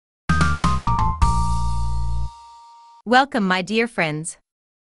Welcome, my dear friends.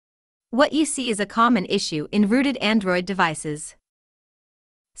 What you see is a common issue in rooted Android devices.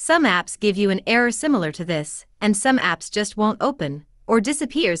 Some apps give you an error similar to this, and some apps just won't open or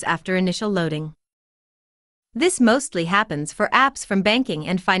disappears after initial loading. This mostly happens for apps from banking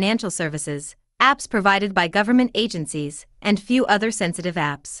and financial services, apps provided by government agencies, and few other sensitive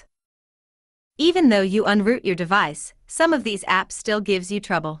apps. Even though you unroot your device, some of these apps still gives you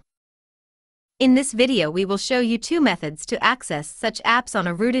trouble. In this video we will show you two methods to access such apps on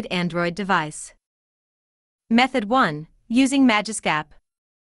a rooted Android device. Method 1. Using Magisk app.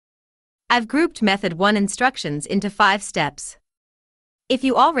 I've grouped Method 1 instructions into 5 steps. If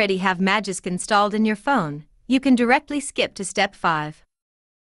you already have Magisk installed in your phone, you can directly skip to Step 5.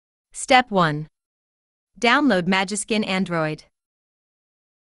 Step 1. Download Magisk in Android.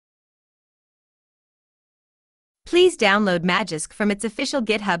 Please download Magisk from its official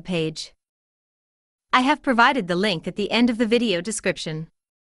GitHub page. I have provided the link at the end of the video description.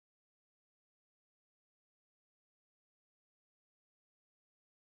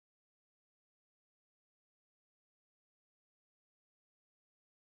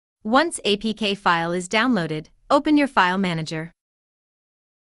 Once APK file is downloaded, open your file manager.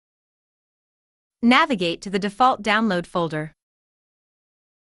 Navigate to the default download folder.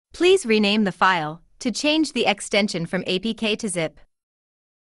 Please rename the file to change the extension from APK to zip.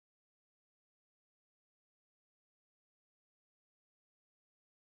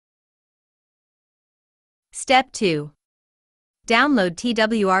 Step 2. Download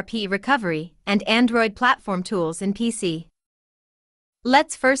TWRP Recovery and Android Platform Tools in PC.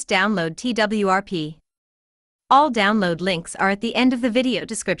 Let's first download TWRP. All download links are at the end of the video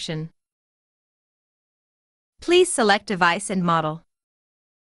description. Please select device and model.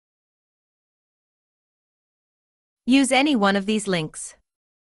 Use any one of these links.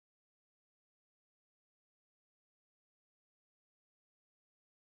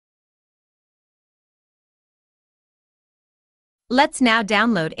 Let's now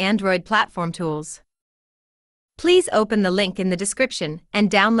download Android Platform Tools. Please open the link in the description and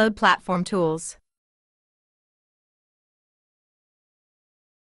download Platform Tools.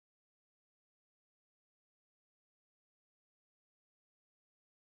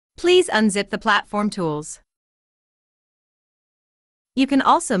 Please unzip the Platform Tools. You can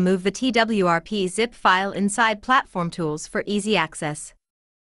also move the TWRP zip file inside Platform Tools for easy access.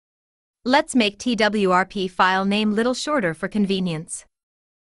 Let's make TWRP file name little shorter for convenience.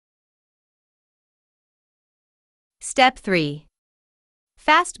 Step 3.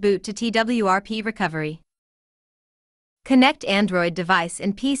 Fastboot to TWRP recovery. Connect Android device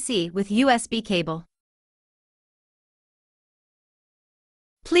and PC with USB cable.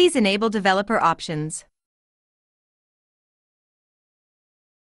 Please enable developer options.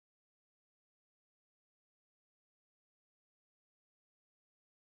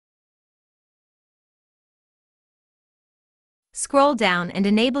 Scroll down and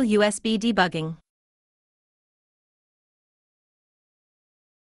enable USB debugging.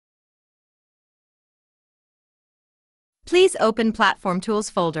 Please open Platform Tools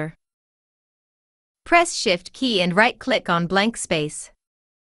folder. Press Shift key and right-click on blank space.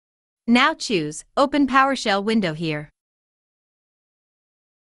 Now choose Open PowerShell window here.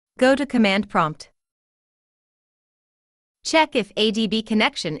 Go to Command Prompt. Check if ADB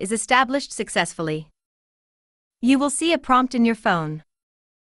connection is established successfully. You will see a prompt in your phone.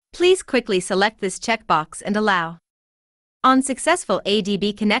 Please quickly select this checkbox and allow. On successful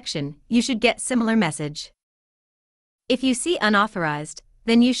ADB connection, you should get similar message. If you see unauthorized,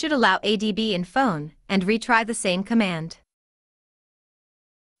 then you should allow ADB in phone and retry the same command.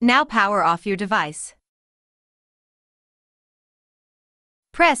 Now power off your device.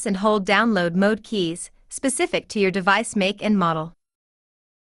 Press and hold download mode keys, specific to your device make and model.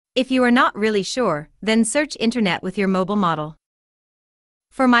 If you are not really sure, then search internet with your mobile model.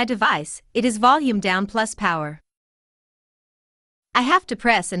 For my device, it is volume down plus power. I have to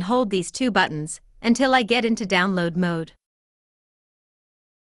press and hold these two buttons until I get into download mode.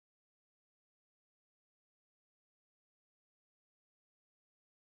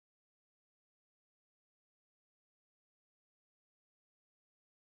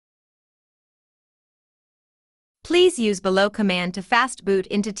 Please use below command to fast boot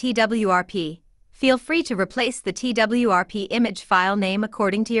into TWRP. Feel free to replace the TWRP image file name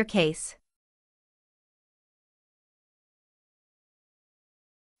according to your case.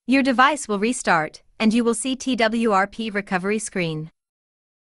 Your device will restart, and you will see TWRP recovery screen.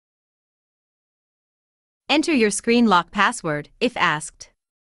 Enter your screen lock password, if asked.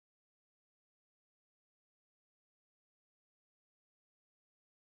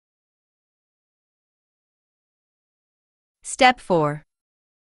 Step 4.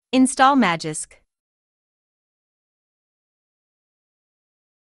 Install Magisk.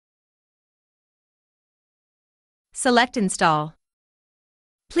 Select Install.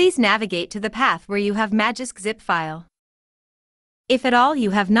 Please navigate to the path where you have Magisk zip file. If at all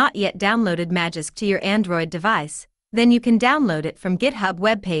you have not yet downloaded Magisk to your Android device, then you can download it from GitHub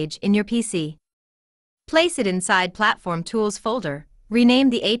webpage in your PC. Place it inside Platform Tools folder,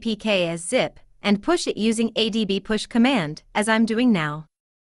 rename the APK as zip, and push it using adb push command, as I'm doing now.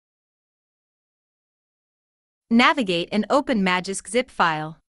 Navigate and open Magisk zip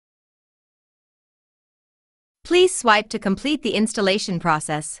file. Please swipe to complete the installation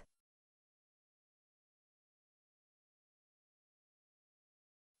process.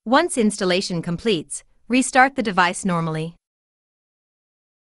 Once installation completes, restart the device normally.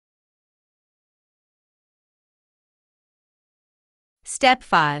 Step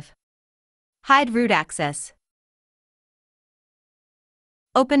 5. Hide root access.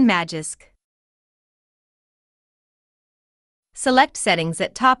 Open Magisk. Select Settings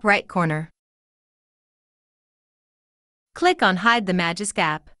at top right corner. Click on Hide the Magisk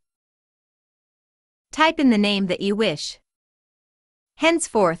app. Type in the name that you wish.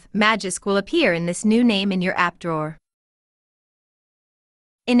 Henceforth, Magisk will appear in this new name in your app drawer.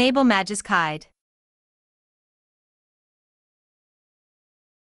 Enable Magisk Hide.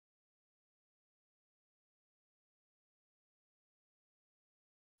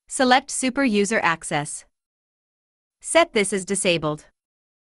 Select Super User Access. Set this as disabled.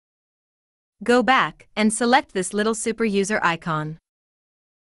 Go back and select this little super user icon.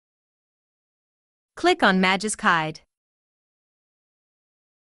 Click on Magisk Hide.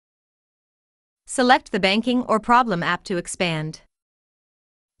 Select the banking or problem app to expand.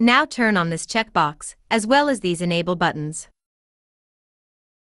 Now turn on this checkbox, as well as these enable buttons.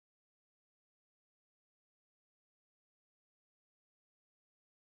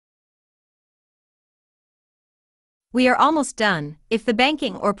 We are almost done. If the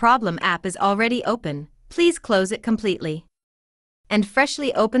banking or problem app is already open, please close it completely. And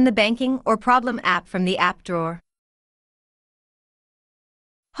freshly open the banking or problem app from the app drawer.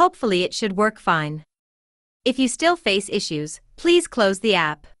 Hopefully it should work fine. If you still face issues, please close the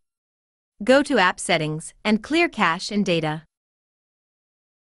app. Go to App Settings and clear cache and data.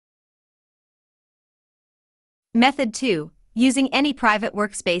 Method 2. Using any private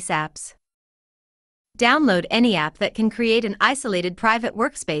workspace apps. Download any app that can create an isolated private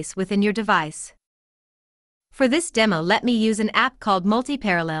workspace within your device. For this demo, let me use an app called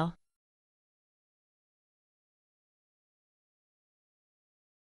Multi-Parallel.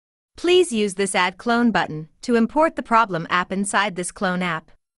 Please use this Add Clone button to import the problem app inside this clone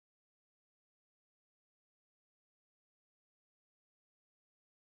app.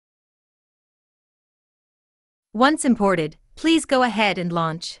 Once imported, please go ahead and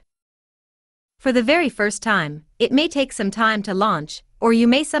launch. For the very first time, it may take some time to launch, or you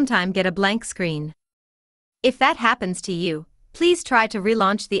may sometime get a blank screen. If that happens to you, please try to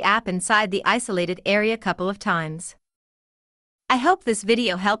relaunch the app inside the isolated area a couple of times. I hope this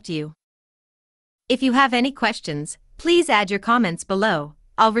video helped you. If you have any questions, please add your comments below.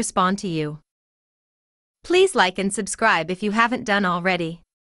 I'll respond to you. Please like and subscribe if you haven't done already.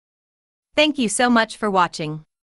 Thank you so much for watching.